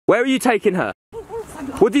Where are you taking her?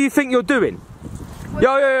 What do you think you're doing?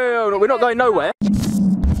 Yo, we're not going nowhere.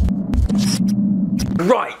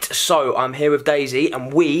 Right, so I'm here with Daisy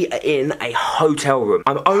and we are in a hotel room.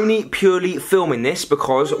 I'm only purely filming this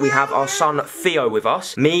because we have our son Theo with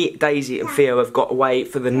us. Me, Daisy and Theo have got away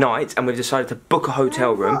for the night and we've decided to book a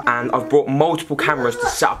hotel room, and I've brought multiple cameras to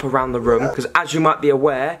set up around the room because, as you might be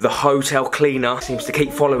aware, the hotel cleaner seems to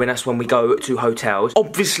keep following us when we go to hotels.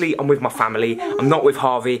 Obviously, I'm with my family. I'm not with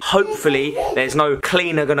Harvey. Hopefully, there's no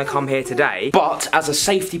cleaner gonna come here today. But as a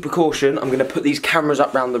safety precaution, I'm gonna put these cameras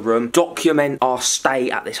up around the room, document our stay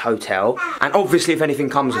at this hotel, and obviously if anything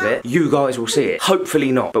comes of it, you guys will see it. Hopefully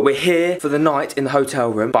not, but we're here for the night in the hotel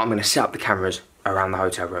room, but I'm going to set up the cameras around the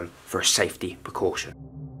hotel room for a safety precaution.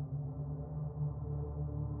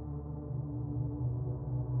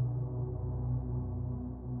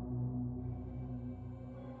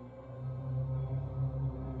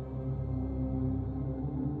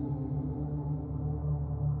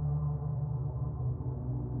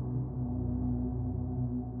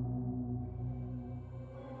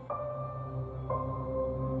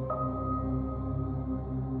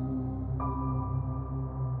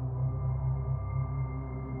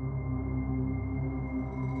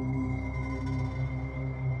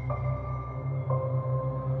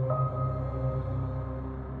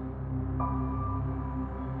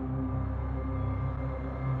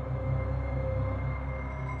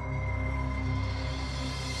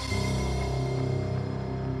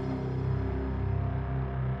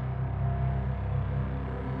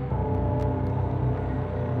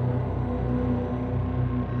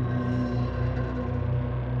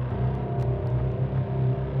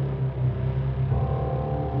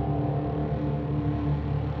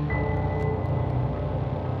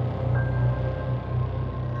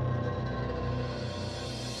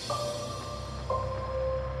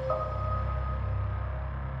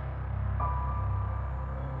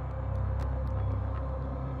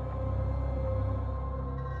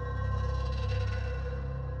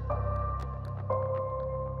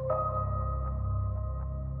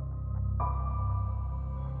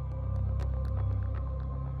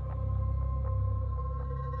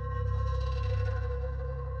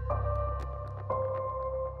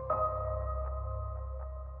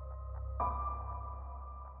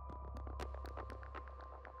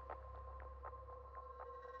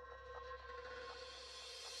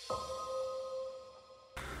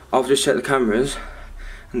 I've just checked the cameras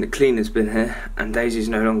and the cleaner's been here and Daisy's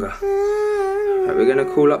no longer. Right, we're gonna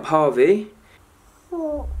call up Harvey.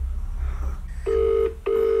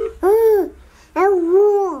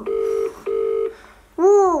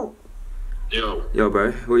 Yo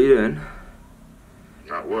bro, what are you doing?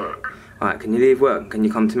 At work. Alright, can you leave work? Can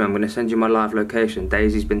you come to me? I'm gonna send you my live location.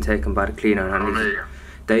 Daisy's been taken by the cleaner and I need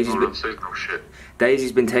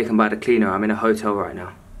Daisy's been taken by the cleaner. I'm in a hotel right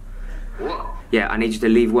now. What? Yeah, I need you to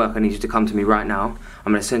leave work. I need you to come to me right now.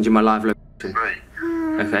 I'm going to send you my live location.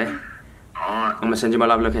 Okay? Alright. I'm going to send you my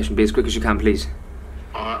live location. Be as quick as you can, please.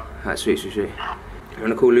 Alright. Alright, sweet. I'm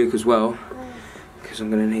going to call Luke as well, because I'm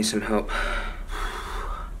going to need some help.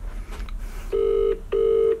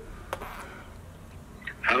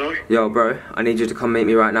 Hello? Yo, bro, I need you to come meet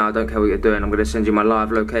me right now. I don't care what you're doing. I'm going to send you my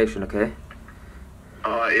live location, okay?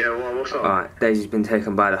 Alright, yeah, well, what's up? Alright, Daisy's been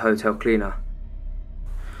taken by the hotel cleaner.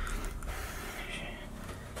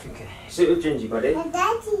 Okay, sit with Gingy, buddy.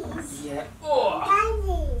 Daddy's. Yeah. Oh.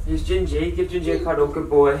 Daddy. Here's Gingy. Give Gingy a cuddle. Good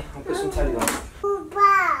boy. I'll put some telly on.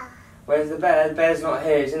 Papa. Where's the bear? The bear's not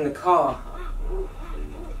here. He's in the car.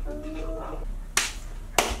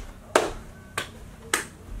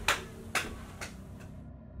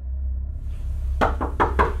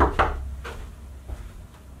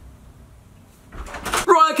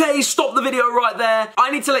 Okay, stop the video right there. I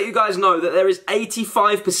need to let you guys know that there is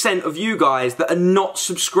 85% of you guys that are not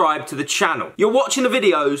subscribed to the channel. You're watching the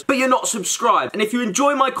videos, but you're not subscribed. And if you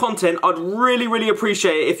enjoy my content, I'd really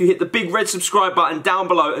appreciate it if you hit the big red subscribe button down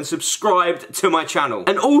below and subscribed to my channel.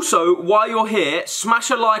 And also, while you're here, smash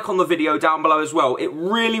a like on the video down below as well. It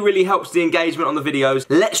really helps the engagement on the videos.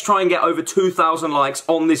 Let's try and get over 2,000 likes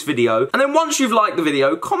on this video. And then once you've liked the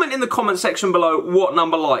video, comment in the comment section below what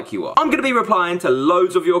number like you are. I'm going to be replying to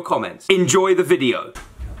loads of your comments. Enjoy the video.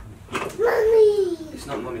 Mummy. It's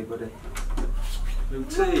not mummy, buddy. Little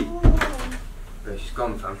T. Where she's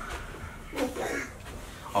gone, fam.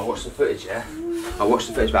 I watched the footage, yeah? I watched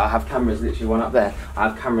the footage, but I have cameras, literally one up there. I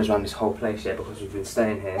have cameras around this whole place, yeah, because we've been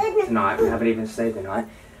staying here tonight. We haven't even stayed the night.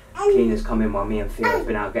 Cleaner's come in while me and Theo have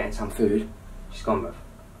been out getting some food. She's gone, bruv.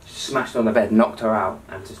 She smashed on the bed, knocked her out,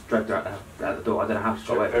 and just dragged her out the door. I don't know how to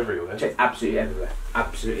stop it. Everywhere. Checked absolutely everywhere.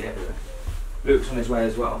 Absolutely everywhere. Luke's on his way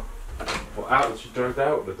as well. What, out? She dragged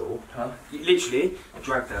out the door? Huh? Literally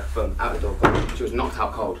dragged her from out the door. She was knocked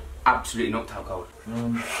out cold. Absolutely knocked out cold.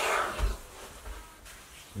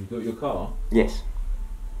 You got your car? Yes.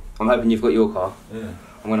 I'm hoping you've got your car. Yeah.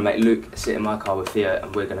 I'm gonna make Luke sit in my car with Theo,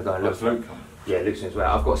 and we're gonna go and look. That's Luke coming. Yeah, Luke's in as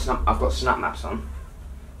well. I've got snap maps on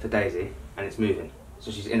for Daisy, and it's moving,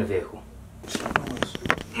 so she's in a vehicle.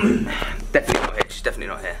 Definitely not here. She's definitely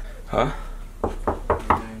not here. Huh?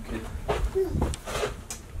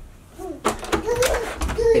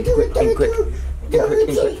 In quick.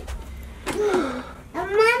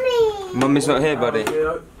 Mommy. Mummy's not here, buddy.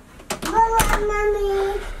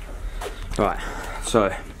 Mommy. Right,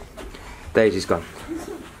 so Daisy's gone.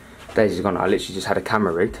 Daisy's gone. I literally just had a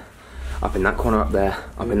camera rigged up in that corner up there,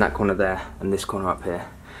 up in that corner there, and this corner up here.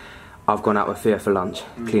 I've gone out with Theo for lunch.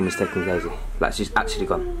 Cleaner's taking Daisy. Like, she's actually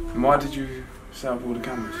gone. And why did you set up all the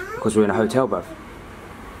cameras? Because we're in a hotel, bruv.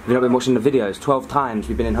 Have you not been watching the videos? 12 times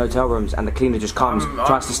we've been in hotel rooms and the cleaner just comes,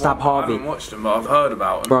 tries to stab Harvey. I haven't watched them, but I've heard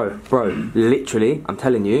about them. Bro, literally, I'm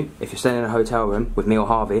telling you, if you're staying in a hotel room with me or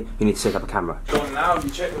Harvey, you need to set up a camera. Go on now, you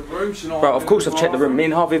check the room. Bro, of course I've checked the room. Me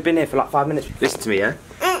and Harvey have been here for like 5 minutes. Listen to me, yeah?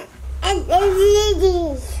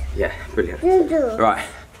 Yeah, brilliant. Right,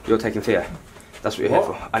 you're taking Theo. That's what you're here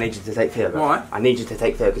for. I need you to take Theo, bro. Why? I need you to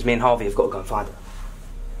take Theo because me and Harvey have got to go and find her.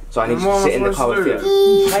 So I need you to sit in the car with Theo.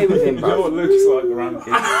 Play with him, bro. You know what looks like around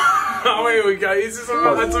here? Oh, here we go. Is this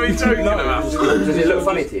what I'm joking about? Does it look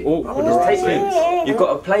funny to you? Just take him. You've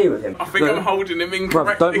got to play with him. I think I'm holding him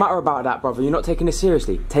incorrectly. Bro, don't matter about that, brother. You're not taking this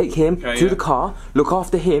seriously. Take him to the car, look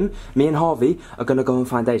after him. Me and Harvey are going to go and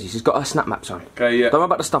find Daisy. She's got her snap maps on. Okay, yeah. Don't worry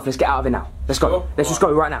about the stuff. Let's get out of here now. Let's go. Sure. Let's just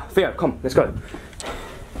go right now. Theo, come. Let's go.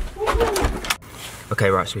 Okay,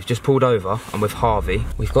 right. So we've just pulled over. I'm with Harvey.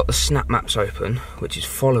 We've got the snap maps open, which is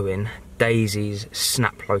following Daisy's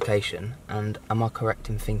snap location. And am I correct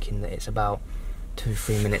in thinking that it's about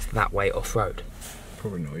 2-3 minutes that way off-road?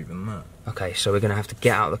 Probably not even that. Okay, so we're going to have to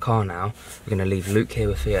get out of the car now. We're going to leave Luke here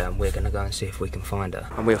with Theo and we're going to go and see if we can find her.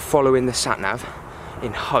 And we are following the sat-nav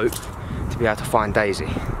in hope to be able to find Daisy.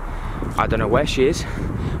 I don't know where she is,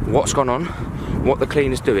 what's gone on, what the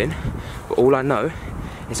cleaner's doing, but all I know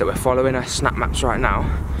is that we're following her snap maps right now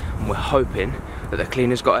and we're hoping that the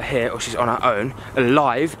cleaner's got her here or she's on her own,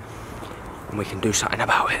 alive, and we can do something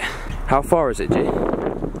about it. How far is it, G?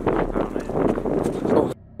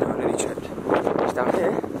 Oh, I nearly tripped. It's down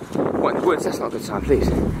here. What in the woods? That's not a good sign, please.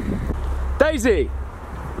 Daisy!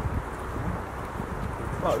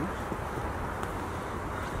 Close?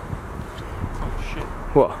 Oh shit.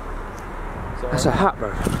 What? That's a hat,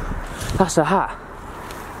 bro. That's a hat.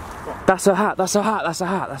 That's a hat, that's a hat, that's a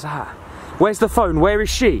hat, that's a hat. Where's the phone? Where is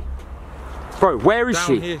she? Bro, where is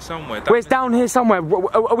she? Down here somewhere. Where's down here somewhere?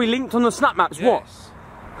 Are we linked on the snap maps? Yes. What?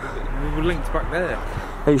 We were linked back there.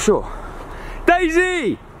 Are you sure?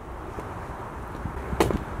 Daisy!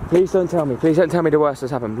 Please don't tell me. Please don't tell me the worst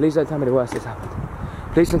has happened. Please don't tell me the worst has happened.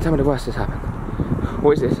 Please don't tell me the worst has happened.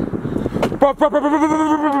 What is this? Bro.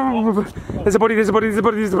 There's a body, there's a body, there's a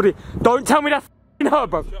body, there's a body. Don't tell me that's her,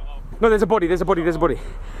 bro. No, there's a body, there's a body, there's a body.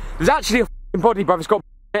 There's actually a body, bro. It's got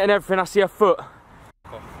and everything. I see her foot.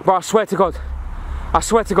 Bro, I swear to God. I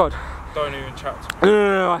swear to God. Don't even chat to me.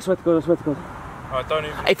 No, I swear to God, I swear to God. Alright, don't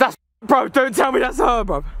even. If that's bro, don't tell me that's her,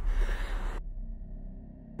 bro.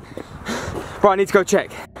 Bro, I need to go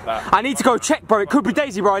check. I need to go check, bro. It could be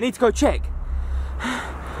Daisy, bro. I need to go check.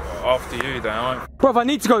 After you, then, aren't Bro, I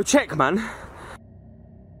need to go check, man.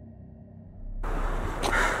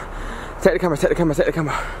 Take the camera, take the camera, take the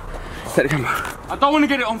camera. Take the camera. I don't want to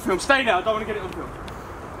get it on film. Stay there. I don't want to get it on film.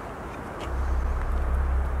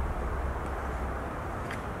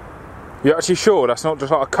 You're actually sure that's not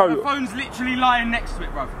just like a coat? Her phone's literally lying next to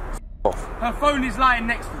it, bro. Off. Her phone is lying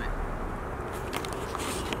next to it.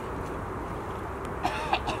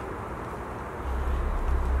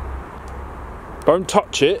 Don't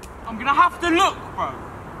touch it. I'm gonna have to look, bro.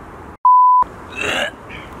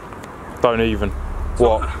 Don't even.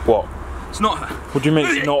 What? What? It's not her. What do you mean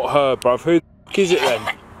it's not her, bruv? Who the f is it then?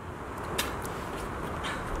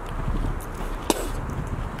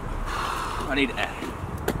 I need air.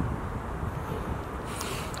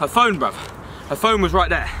 Her phone, bruv. Her phone was right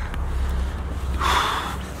there.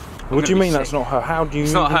 What do you mean that's not her? How do you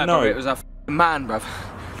It's even not her, know? bruv. It was a f***ing man, bruv.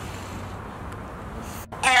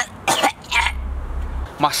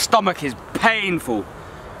 My stomach is painful.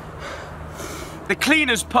 The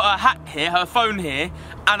cleaner's put her hat here, her phone here,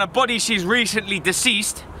 and a body she's recently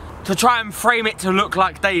deceased to try and frame it to look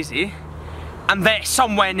like Daisy, and they're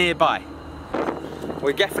somewhere nearby.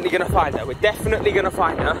 We're definitely gonna find her. We're definitely gonna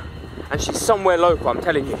find her, and she's somewhere local, I'm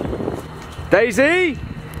telling you. Daisy!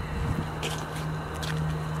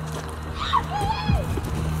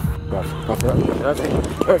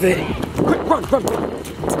 Over here. Quick, run.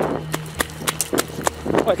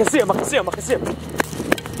 Oh, I can see him.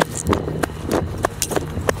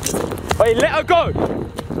 Wait, let her go.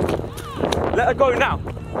 Let her go now.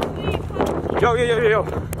 Yo.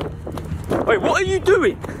 Wait, what are you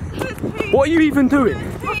doing? What are you even doing?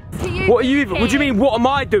 What do you mean, what am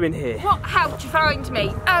I doing here? What helped you find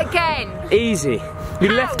me? Again. Easy.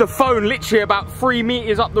 You left the phone literally about 3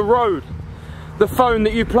 meters up the road. The phone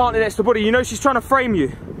that you planted next to the body. You know she's trying to frame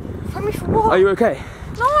you. Frame me for what? Are you okay?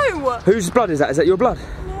 No. Whose blood is that? Is that your blood?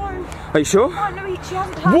 No. Are you sure? No, she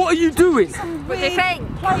hasn't had. What are you doing? What do you think?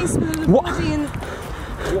 What?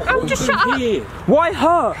 Oh, just shut up. Why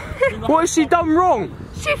her? What has she done wrong?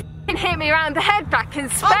 She f***ing hit me around the head back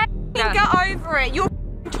and spat. Get over it. You're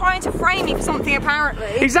trying to frame me for something apparently.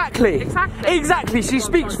 Exactly. She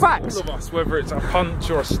speaks facts. All of us, whether it's a punch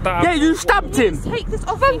or a stab. Yeah, you stabbed him. Take this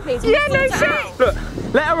off me, please. Yeah, no shit. Look,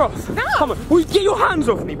 let her off. No. Come on. Well, get your hands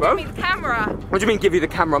off me, bro. Give me the camera. What do you mean, give you the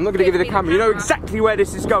camera? I'm not going to give you the camera. You know exactly where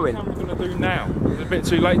this is going. What am I going to do now? It's a bit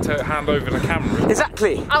too late to hand over the camera.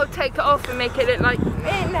 Exactly. I'll take it off and make it look like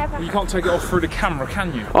it never. You can't take it off through the camera,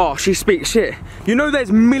 can you? Oh, she speaks shit. You know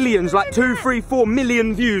there's millions, like 2, 3, 4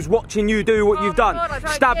 million views watching you do what you've done. God,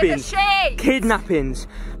 Stabbings, kidnappings,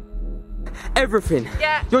 everything.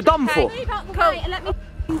 Yeah. You're done for. Move out the way and let me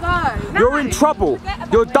go. You're in trouble.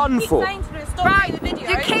 You're done for. Right,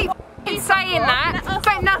 you keep saying that,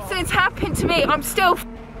 but nothing's happened to me. I'm still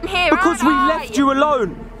here, Because we aren't I? left you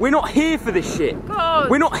alone. We're not here for this shit. God.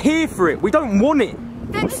 We're not here for it. We don't want it.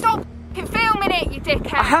 Then stop filming it, you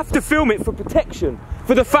dickhead. I have to film it for protection.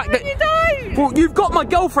 For the fact that... You don't. Well, you've got my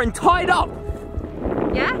girlfriend tied up.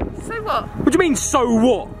 Yeah? So what? What do you mean, so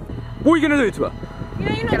what? What are you going to do to her? You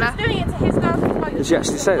know, you're not just doing it to his girlfriend. Did she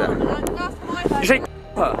actually say that? Did you say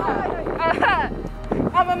her?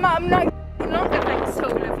 I'm no longer thanks to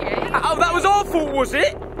all of you. Oh, that was our fault, was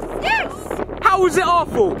it? Yes! How was it our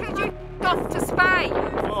fault? Could you off to Spain?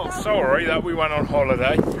 Oh, sorry that we went on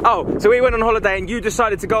holiday. Oh, so we went on holiday and you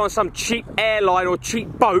decided to go on some cheap airline or cheap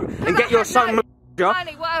boat and get your son...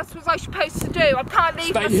 Money, what else was I supposed to do? I can't leave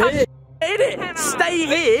Stay my son. here. Innit? Stay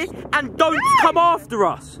here and don't come after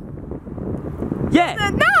us.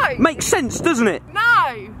 Yeah. No! Makes sense, doesn't it?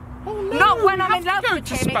 No! Not when I'm in love with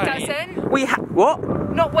him, it doesn't. What?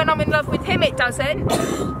 Not when I'm in love with him, it doesn't.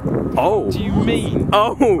 Oh. What do you mean?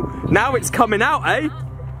 Oh, now it's coming out, eh?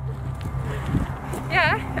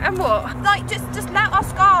 Yeah, and what? Like, just let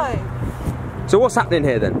us go. So what's happening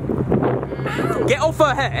here then? Get off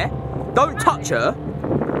her hair. Don't touch her.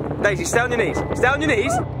 Daisy, stay on your knees. Stay on your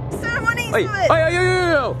knees. Someone needs Hey,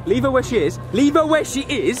 hey. Leave her where she is. Leave her where she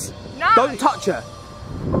is. No. Don't touch her.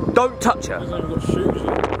 Don't touch her. I've got shoes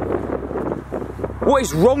on. What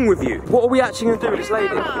is wrong with you? What are we actually going to do with this lady?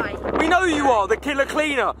 Who am I? We know who you are, the killer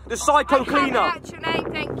cleaner, the psycho cleaner. I can't catch your name,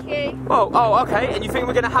 thank you. Oh, okay. And you think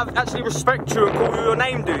we're going to actually respect you and call you your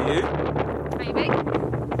name, do you? Maybe.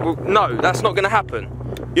 Well, no, that's not going to happen.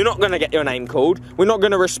 You're not going to get your name called. We're not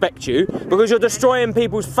going to respect you because you're destroying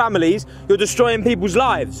people's families. You're destroying people's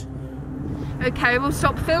lives. Okay, we'll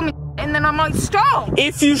stop filming and then I might stop.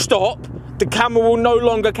 If you stop, the camera will no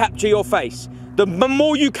longer capture your face. The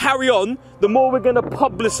more you carry on, the more we're going to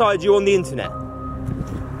publicise you on the internet.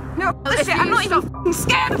 No, If I'm you not stop even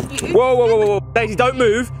scared of you. Whoa. Daisy, don't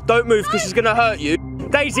move. Don't move because she's going to hurt you.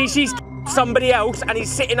 Daisy, she's somebody else and he's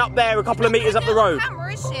sitting up there a couple of metres up the road.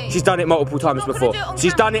 Camera, is she? She's done it multiple times before.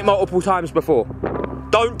 She's done it multiple times before.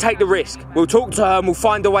 Don't take the risk. We'll talk to her and we'll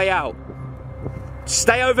find a way out.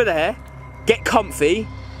 Stay over there, get comfy,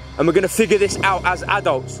 and we're going to figure this out as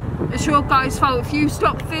adults. It's your guy's fault. If you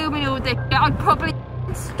stop filming all this, I'd probably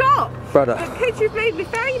stop. Brother. But could you make me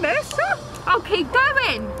famous? I'll keep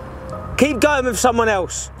going. Keep going with someone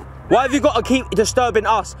else. Why have you got to keep disturbing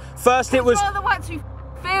us? First it was... You're the ones who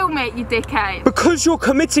film it, you dickhead. Because you're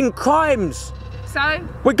committing crimes. So?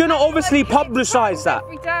 We're going to obviously publicise that.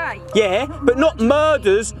 Every day. Yeah, but not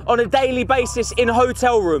murders on a daily basis in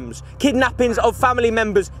hotel rooms. Kidnappings of family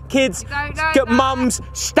members, kids, mums,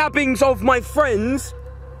 stabbings of my friends.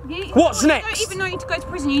 What's next? You don't even know you need to go to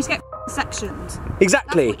prison, you need to get sectioned.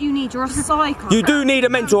 Exactly. That's what you need, you're a psycho. You do need a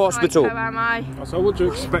mental hospital. Psycho, am I? So what do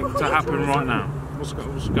you expect to happen right now? What's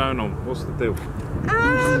going on? What's the deal?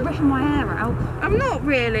 Just ripping my hair out. I'm not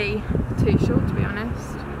really too sure, to be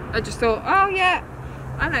honest. I just thought, oh yeah,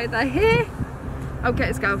 I know they're here. I'll get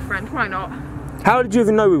his girlfriend, why not? How did you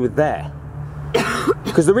even know we were there?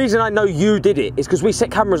 Because the reason I know you did it is because we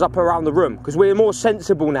set cameras up around the room, because we're more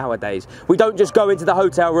sensible nowadays. We don't just go into the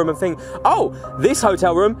hotel room and think, oh, this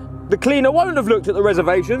hotel room, the cleaner won't have looked at the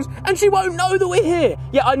reservations and she won't know that we're here.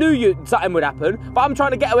 Yeah, I knew something would happen, but I'm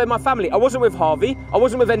trying to get away with my family. I wasn't with Harvey. I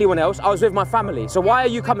wasn't with anyone else. I was with my family. So why are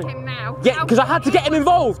you coming? Him now. Yeah, because I had to get him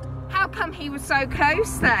involved. How come he was so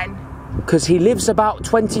close then? Because he lives about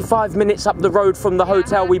 25 minutes up the road from the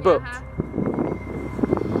hotel we booked.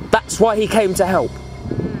 That's why he came to help.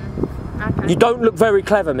 Okay. You don't look very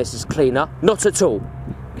clever, Mrs. Cleaner. Not at all.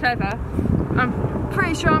 Clever? I'm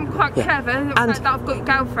pretty sure I'm quite clever. The fact that I've got your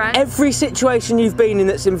girlfriend. Every situation you've been in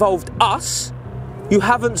that's involved us, you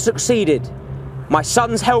haven't succeeded. My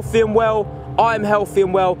son's healthy and well. I'm healthy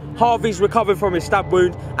and well. Harvey's recovered from his stab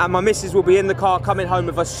wound, and my missus will be in the car coming home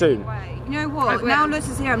with us soon. You know what? Now Lewis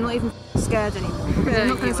is here, I'm not even scared anymore. I'm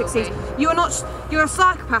not going to succeed. You're a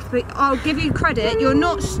psychopath, but I'll give you credit. You're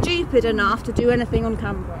not stupid enough to do anything on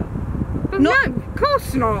camera. No, of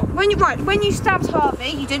course not. When you stabbed Harvey,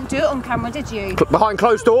 you didn't do it on camera, did you? Behind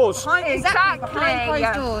closed doors. Exactly, behind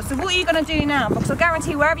closed doors. So what are you going to do now? Because I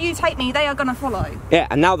guarantee wherever you take me, they are going to follow. Yeah,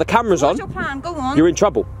 and now the camera's on. What's your plan? Go on. You're in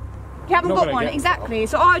trouble. You haven't got one, exactly.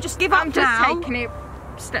 So I just give up I'm just taking it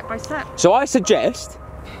step by step. So I suggest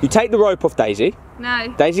you take the rope off Daisy.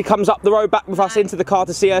 No. Daisy comes up the road back with us into the car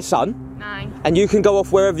to see her son. No. And you can go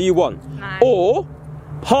off wherever you want. No. Or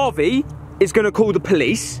Harvey is going to call the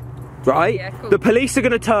police, right? Yeah, cool. The police are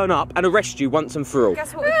going to turn up and arrest you once and for all.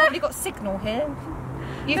 Guess what? We've probably got signal here.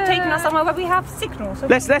 You've taken us somewhere where we have signal. So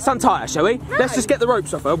Let's untie her, shall we? No. Let's just get the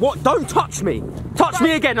ropes off her. What? Don't touch me. Touch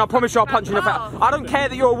me again, I promise you I'll punch you in the face. I don't care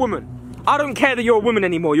that you're a woman. I don't care that you're a woman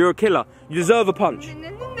anymore. You're a killer. You deserve a punch.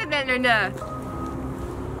 No.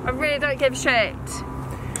 I really don't give a shit.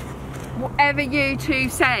 Whatever you two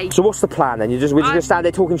say. So what's the plan then? We're just gonna stand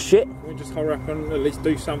there talking shit? We just hurry up and at least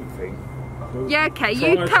do something. Yeah, okay,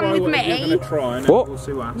 you come with me. You're gonna try and what? We'll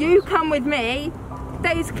see what happens. You come with me.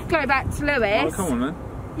 Days could go back to Lewis. Oh, come on then.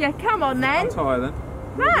 Yeah, come on then. Untie her then.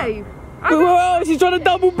 No. Well, she's trying to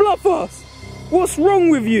double bluff us. What's wrong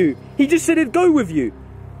with you? He just said he'd go with you.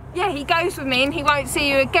 Yeah, he goes with me and he won't see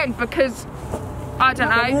you again because I don't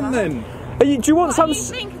know. Come on then. Do you want some?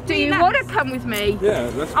 Do you want to come with me?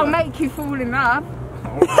 Yeah, let's go. I'll make you fall in love.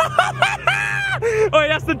 Oh,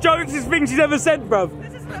 that's the jokesiest thing she's ever said, bruv.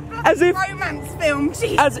 As if romance film.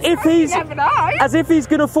 Jesus. As if he's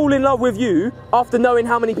gonna fall in love with you after knowing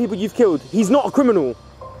how many people you've killed. He's not a criminal.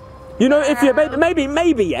 You know, if you maybe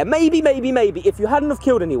if you hadn't have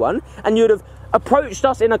killed anyone and you'd have approached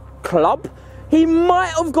us in a club, he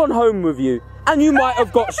might have gone home with you and you might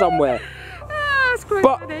have got somewhere. That's quite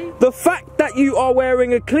But funny. the fact that you are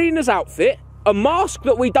wearing a cleaner's outfit, a mask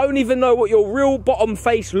that we don't even know what your real bottom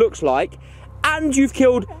face looks like, and you've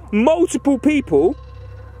killed multiple people,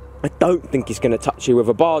 I don't think he's going to touch you with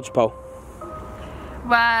a barge pole.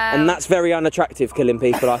 Well, And that's very unattractive, killing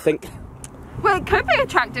people, I think. well, it could be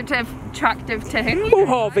attractive to him. Well,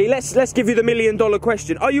 Harvey, let's give you the $1 million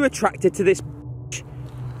question. Are you attracted to this?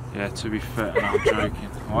 Yeah, to be fair, no, I'm joking.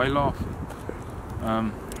 Why are you laughing?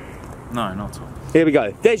 No, not at all. Here we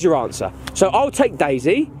go. There's your answer. So I'll take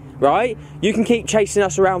Daisy, right? You can keep chasing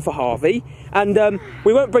us around for Harvey, and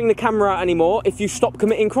we won't bring the camera out anymore if you stop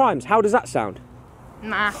committing crimes. How does that sound?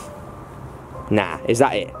 Nah. Nah, is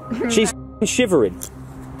that it? She's shivering.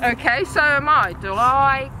 Okay, so am I. Do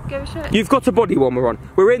I give a shit? You've got a body warmer on.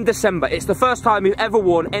 We're in December. It's the first time you've ever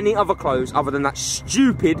worn any other clothes other than that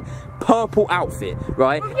stupid purple outfit,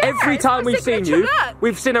 right? Well, yeah, every it's time my we've seen signature you, look.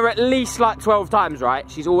 we've seen her at least like 12 times, right?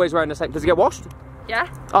 She's always wearing the same. Does it get washed?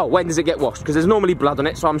 Yeah. Oh, when does it get washed? Because there's normally blood on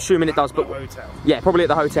it, so I'm assuming it does. But Hotel. yeah, probably at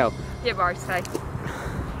the hotel. Yeah, right, say.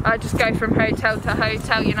 I just go from hotel to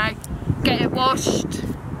hotel, you know, get it washed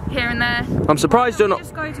here and there. I'm surprised you're not.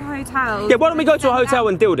 Just go to hotels. Yeah, why don't we go to a hotel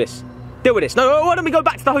and deal this? Deal with this. No, why don't we go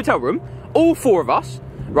back to the hotel room, all four of us,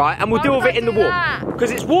 right, and we'll Why deal would with I it in the do warm. that?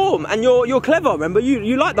 Because it's warm, and you're clever. Remember,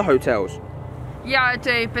 you like the hotels. Yeah, I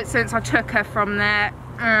do, but since I took her from there,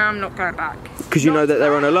 I'm not going back. Because you know that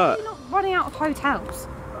they're on alert. You're not running out of hotels.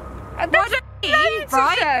 Why Loads of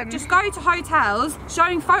them. Just go to hotels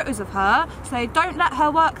showing photos of her, so don't let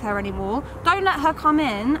her work there anymore, don't let her come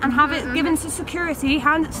in and have it given to security,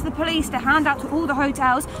 hand it to the police, to hand out to all the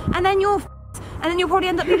hotels, and then you'll probably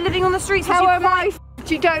end up living on the streets. How am I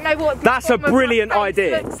f***ed? You don't know what That's a brilliant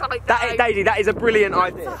idea. looks like, Daisy, that is a brilliant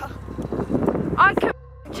idea. I can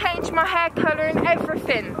change my hair colour and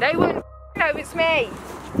everything. They wouldn't know it's me.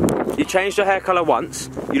 You changed your hair colour once,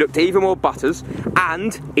 you looked even more butters,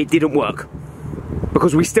 and it didn't work.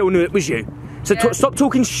 Because we still knew it was you. So Yeah. stop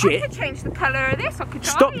talking I shit. could change the colour of this. I could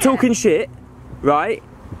Stop dye it. talking shit, right?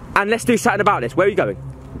 And let's do something about this. Where are you going?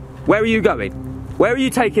 Where are you going? Where are you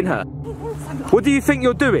taking her? What do you think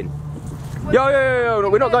you're doing? Yo, no,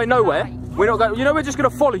 we're not going nowhere. We're not going. You know, we're just gonna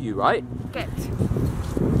follow you, right? Get.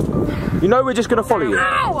 You know we're just gonna follow you.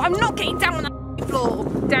 Ow! I'm not getting down on that floor.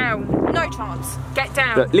 Down. No chance. Get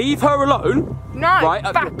down. Look, leave her alone. No, right?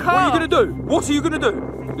 back What are you gonna do? What are you gonna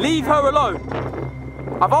do? Leave her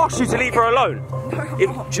alone. I've asked you to leave her alone.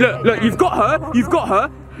 Look, you've got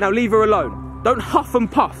her. Now leave her alone. Don't huff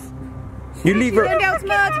and puff. You leave her. You're gonna be able to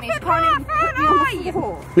murder me. She can't even put me on the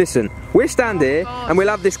floor. Listen, we'll stand here and we'll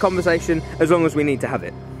have this conversation as long as we need to have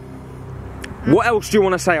it. What else do you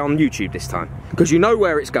want to say on YouTube this time? Because you know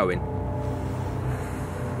where it's going.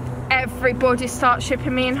 Everybody start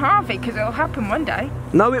shipping me and Harvey because it'll happen one day.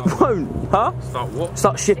 No, it won't, huh? Start what?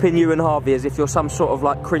 Start shipping you and Harvey as if you're some sort of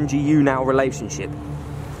like cringy you now relationship.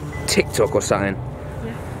 TikTok or something.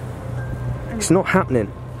 Yeah. It's not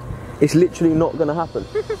happening. It's literally not going to happen.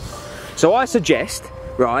 So I suggest,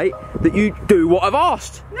 right, that you do what I've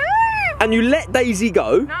asked. No! And you let Daisy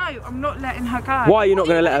go. No, I'm not letting her go. Why are you not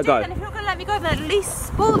going to let her go? Then if you're not going to let me go, then at least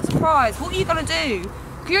spoil the surprise. What are you going to do?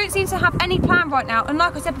 You don't seem to have any plan right now, and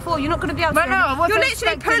like I said before, you're not going to be able to. You're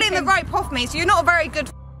literally pulling the rope off me, so you're not a very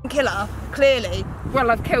good killer, clearly.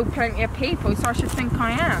 Well, I've killed plenty of people, so I should think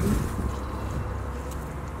I am.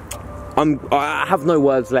 I have no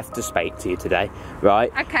words left to speak to you today,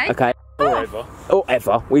 right? Okay. Okay. Or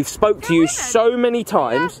ever. We've spoke to you so many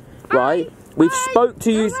times, right? We've spoke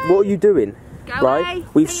to you. What are you doing? Right?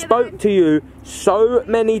 We've spoke to you so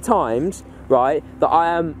many times, right? That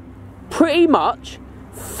I am pretty much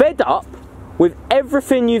fed up with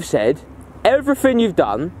everything you've said, everything you've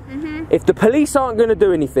done. If the police aren't going to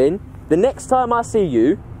do anything, the next time I see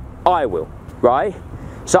you, I will, right?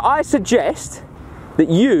 So I suggest that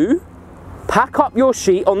you pack up your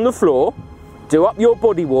sheet on the floor, do up your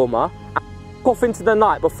body warmer, and off into the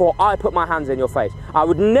night before I put my hands in your face. I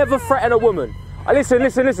would never threaten a woman.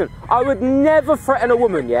 Listen. I would never threaten a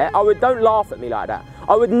woman, yeah? Don't laugh at me like that.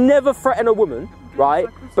 I would never threaten a woman, right?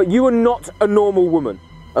 But you are not a normal woman,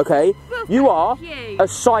 okay? You are a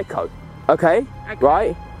psycho, okay?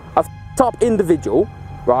 Right? A f***ed up individual,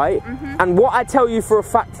 right? And what I tell you for a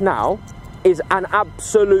fact now is an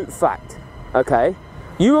absolute fact, okay?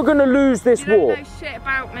 You are going to lose this war. You don't know shit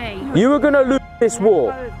about me. You are going to lose this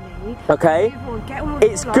war, okay?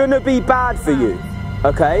 It's going to be bad for you,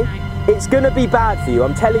 okay? It's going to be bad for you,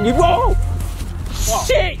 I'm telling you. Whoa! What?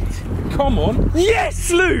 Shit! Come on.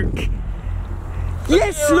 Yes, Luke!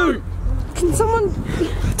 Yes, Luke! Can someone...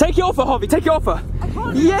 Take it off her, Harvey, take it off her.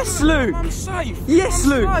 Yes, Luke! I'm safe. Yes,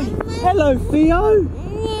 Luke! Hello, Theo!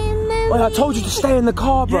 Well, I told you to stay in the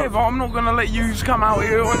car, bro. Yeah, but I'm not going to let you come out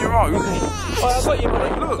here on your own. Oh, I've got you,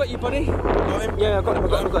 buddy. Look. I've got you, buddy. Got him? Yeah, I've got him.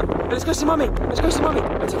 Let's go see Mummy. Let's go see Mummy.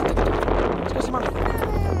 Let's go see Mummy.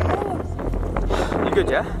 You good,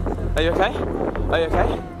 yeah? Are you okay? Are you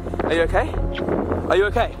okay? Are you okay? Are you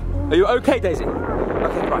okay? Are you okay, Daisy?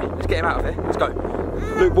 Okay, right. Let's get him out of here. Let's go.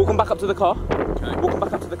 Luke, walk him back up to the car. Okay. Walk him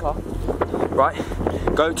back up to the car. Right.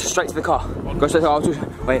 Go straight to the car. Go straight to the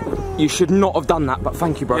car. Wait. You should not have done that, but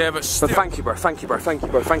thank you, bro. Yeah, but still. But thank you, bro. Thank you, bro. Thank you,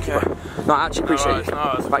 bro. Thank you, bro. No, I actually appreciate you.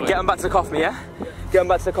 Right, get him back to the car for me, yeah? Get him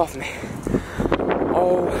back to the car for me.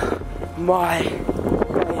 Oh my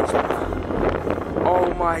days.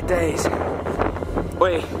 Oh my days.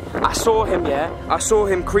 Wait, I saw him, yeah? I saw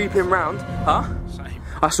him creeping round. Huh? Same.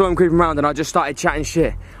 I saw him creeping round and I just started chatting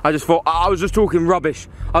shit. I just thought, I was just talking rubbish.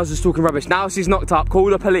 Now she's knocked up, call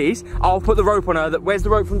the police. I'll put the rope on her. Where's the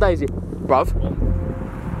rope from Daisy? Bruv?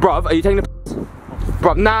 Bruv, are you taking the piss?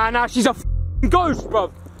 Bruv, nah, she's a f***ing ghost,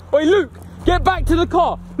 bruv. Wait, Luke, get back to the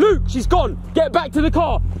car. Luke, she's gone. Get back to the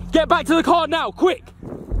car. Get back to the car now, quick.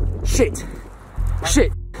 Shit.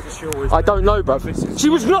 I don't know, bruv. She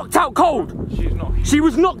was knocked out cold. She's not. She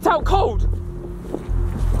was knocked out cold.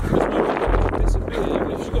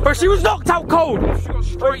 But she was knocked out cold.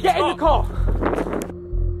 Get in the car.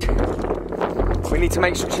 We need to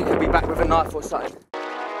make sure she could be back with a knife or something.